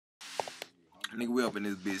Nigga, we up in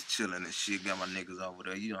this bitch chilling and shit. Got my niggas over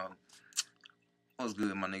there. You know, what's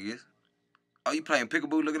good, my niggas? Oh, you playing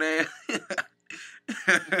peekaboo looking at ass?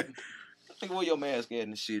 Nigga, where your mask at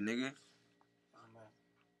and shit, nigga?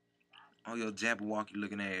 Oh, your Jabberwocky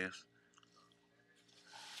looking ass.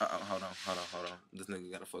 Hold on. This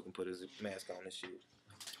nigga gotta fucking put his mask on and shit.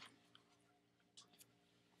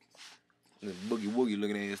 This boogie woogie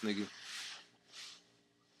looking ass nigga.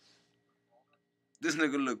 This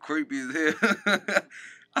nigga look creepy as hell.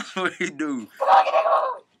 I swear he do.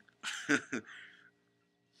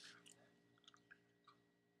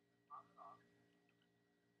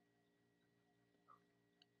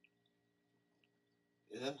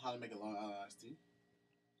 Is that how to make a Long Island iced tea? You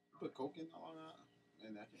put Coke in Long Island?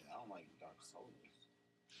 Man, I don't like dark sodas.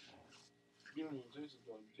 You don't even taste it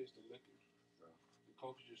though. You taste the liquor. So the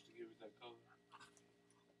Coke is just to give it that color.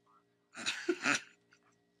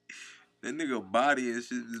 That nigga body and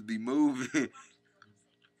shit just be moving.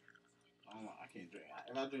 I can't drink.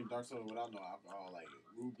 If I drink dark soda without no alcohol, like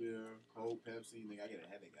root beer, Coke, Pepsi, nigga, I get a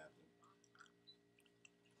headache after.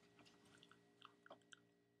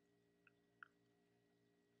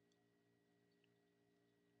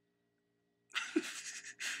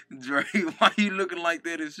 Dre, why you looking like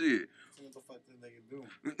that and shit? What the fuck this nigga doing?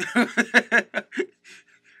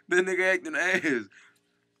 That nigga acting ass.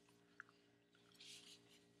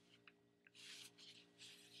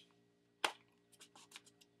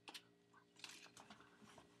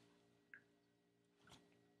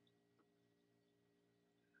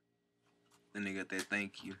 That nigga got that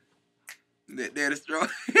thank you. That is strong.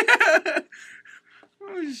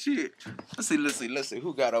 Oh shit. Let's see.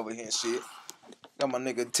 Who got over here and shit? Got my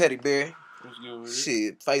nigga Teddy Bear. What's good with it?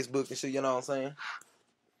 Shit, Facebook and shit, you know what I'm saying?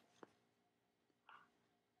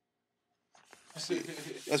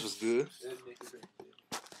 Shit. That's what's good.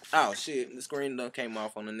 Oh shit, the screen done came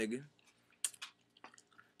off on the nigga.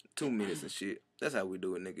 2 minutes and shit. That's how we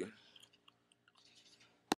do it, nigga.